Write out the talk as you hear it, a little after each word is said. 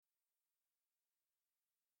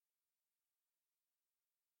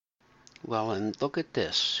Well, and look at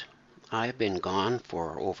this. I've been gone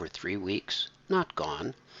for over 3 weeks. Not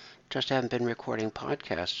gone, just haven't been recording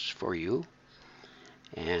podcasts for you.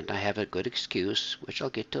 And I have a good excuse, which I'll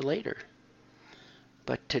get to later.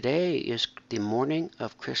 But today is the morning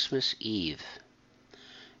of Christmas Eve.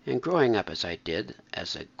 And growing up as I did,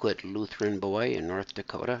 as a good Lutheran boy in North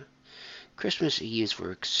Dakota, Christmas Eves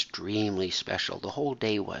were extremely special. The whole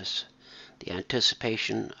day was. The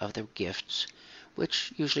anticipation of the gifts,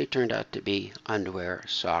 which usually turned out to be underwear,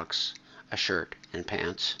 socks, a shirt, and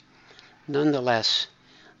pants. Nonetheless,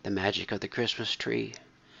 the magic of the Christmas tree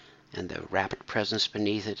and the wrapped presents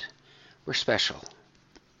beneath it were special.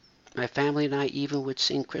 My family and I even would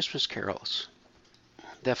sing Christmas carols,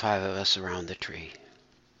 the five of us around the tree.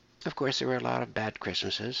 Of course, there were a lot of bad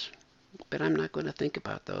Christmases, but I'm not going to think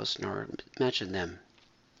about those nor mention them.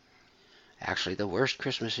 Actually, the worst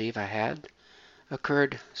Christmas Eve I had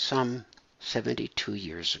occurred some 72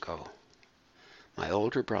 years ago. My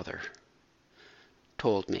older brother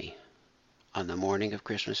told me on the morning of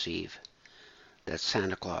Christmas Eve that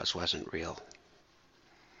Santa Claus wasn't real.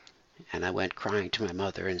 And I went crying to my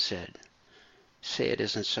mother and said, "Say it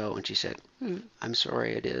isn't so." And she said, "I'm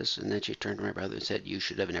sorry, it is." And then she turned to my brother and said, "You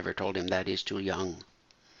should have never told him that. He's too young."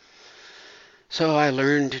 So I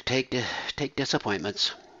learned to take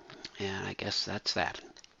disappointments, and I guess that's that.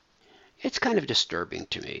 It's kind of disturbing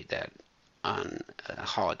to me that on a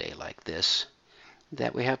holiday like this,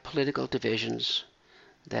 that we have political divisions,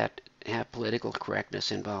 that have political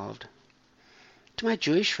correctness involved. To my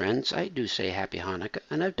Jewish friends, I do say Happy Hanukkah,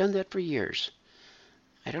 and I've done that for years.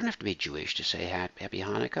 I don't have to be Jewish to say Happy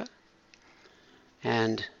Hanukkah.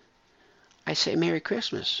 And I say Merry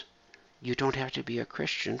Christmas. You don't have to be a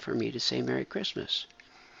Christian for me to say Merry Christmas.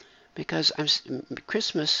 Because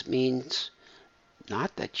Christmas means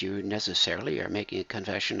not that you necessarily are making a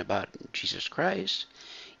confession about Jesus Christ.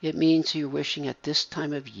 It means you're wishing at this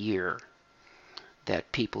time of year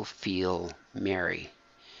that people feel merry.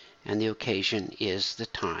 And the occasion is the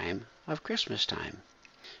time of Christmas time.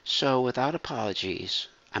 So without apologies,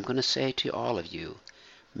 I'm going to say to all of you,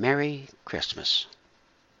 Merry Christmas.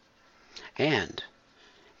 And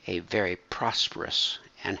a very prosperous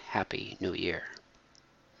and happy New Year.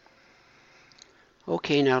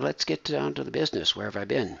 Okay, now let's get down to the business. Where have I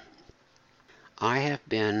been? I have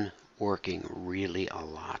been working really a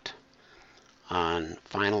lot on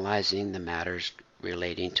finalizing the matters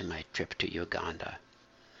relating to my trip to Uganda.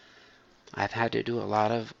 I've had to do a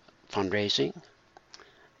lot of fundraising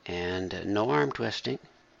and no arm twisting,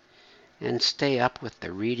 and stay up with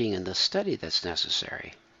the reading and the study that's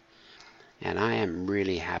necessary. And I am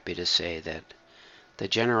really happy to say that the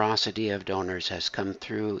generosity of donors has come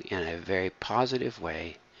through in a very positive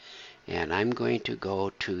way, and I'm going to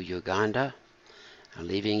go to Uganda. I'm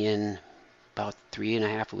leaving in about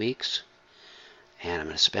 3.5 weeks, and I'm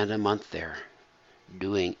going to spend a month there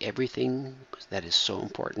doing everything that is so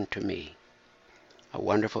important to me. A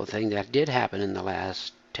wonderful thing that did happen in the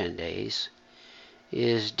last 10 days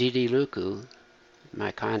is Didi Luku,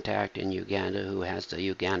 my contact in Uganda who has the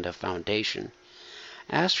Uganda Foundation,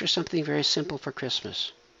 asked for something very simple for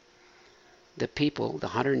Christmas. The people, the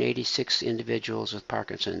 186 individuals with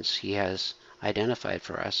Parkinson's he has identified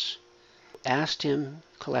for us, asked him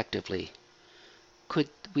collectively, could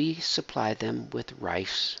we supply them with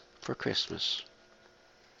rice for Christmas?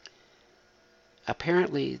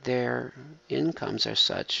 Apparently their incomes are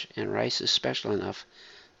such, and rice is special enough,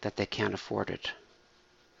 that they can't afford it.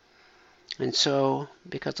 And so,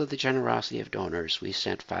 because of the generosity of donors, we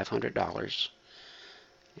sent $500,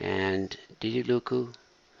 and Didi Luku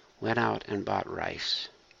went out and bought rice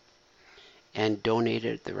and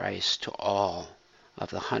donated the rice to all of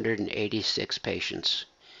the 186 patients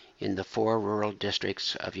in the 4 rural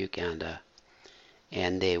districts of Uganda,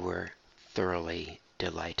 and they were thoroughly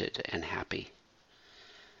delighted and happy.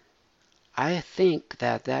 I think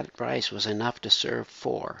that rice was enough to serve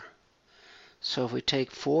 4. So if we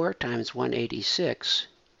take 4 times 186,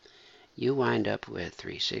 you wind up with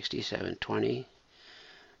 360, 720.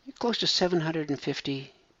 Close to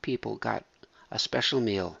 750 people got a special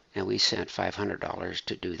meal, and we sent $500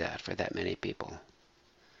 to do that for that many people.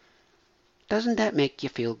 Doesn't that make you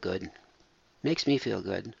feel good? Makes me feel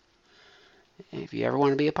good. If you ever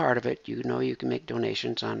want to be a part of it, you know you can make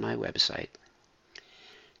donations on my website.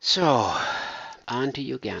 So, on to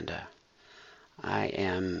Uganda. I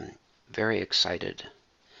am very excited,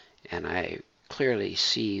 and I clearly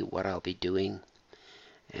see what I'll be doing,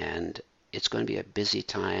 and it's going to be a busy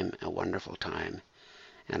time, a wonderful time.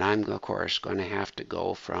 And I'm, of course, going to have to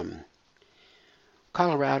go from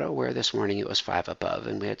Colorado, where this morning it was 5 above,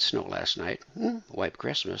 and we had snow last night, white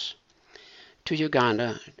Christmas, to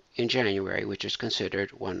Uganda in January, which is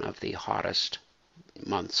considered one of the hottest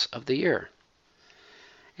months of the year.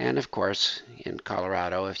 And of course, in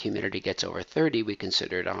Colorado, if humidity gets over 30, we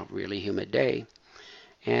consider it a really humid day.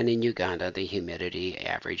 And in Uganda, the humidity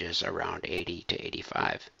averages around 80 to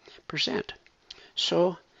 85%.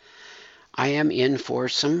 So I am in for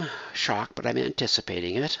some shock, but I'm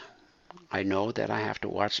anticipating it. I know that I have to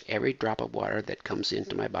watch every drop of water that comes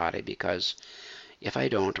into my body, because if I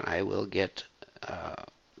don't, I will get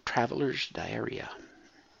traveler's diarrhea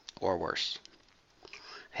or worse.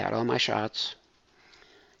 Had all my shots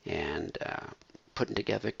and putting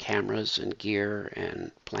together cameras and gear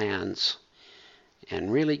and plans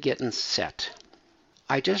and really getting set.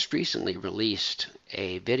 I just recently released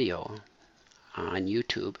a video on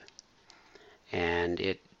YouTube, and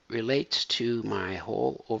it relates to my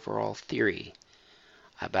whole overall theory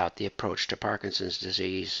about the approach to Parkinson's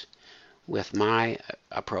disease, with my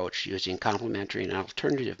approach using complementary and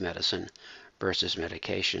alternative medicine versus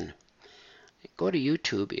medication. Go to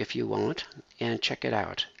YouTube if you want and check it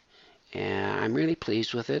out. And I'm really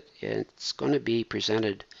pleased with it. It's going to be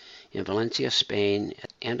presented in Valencia, Spain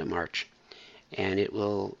at the end of March, and it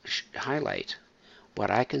will highlight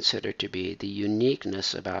what I consider to be the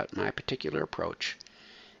uniqueness about my particular approach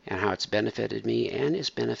and how it's benefited me and is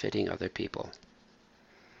benefiting other people.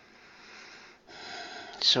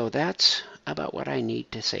 So that's about what I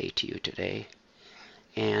need to say to you today.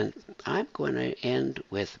 And I'm going to end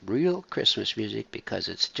with real Christmas music because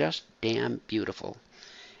it's just damn beautiful.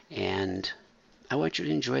 And I want you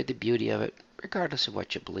to enjoy the beauty of it, regardless of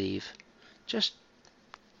what you believe. Just,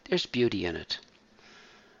 there's beauty in it.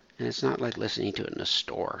 And it's not like listening to it in a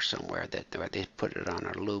store somewhere where they put it on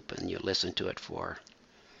a loop and you listen to it for,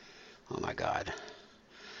 oh my God,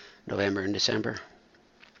 November and December.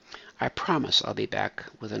 I promise I'll be back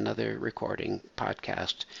with another recording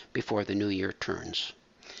podcast before the new year turns.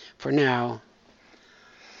 For now,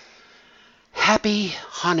 Happy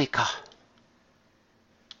Hanukkah.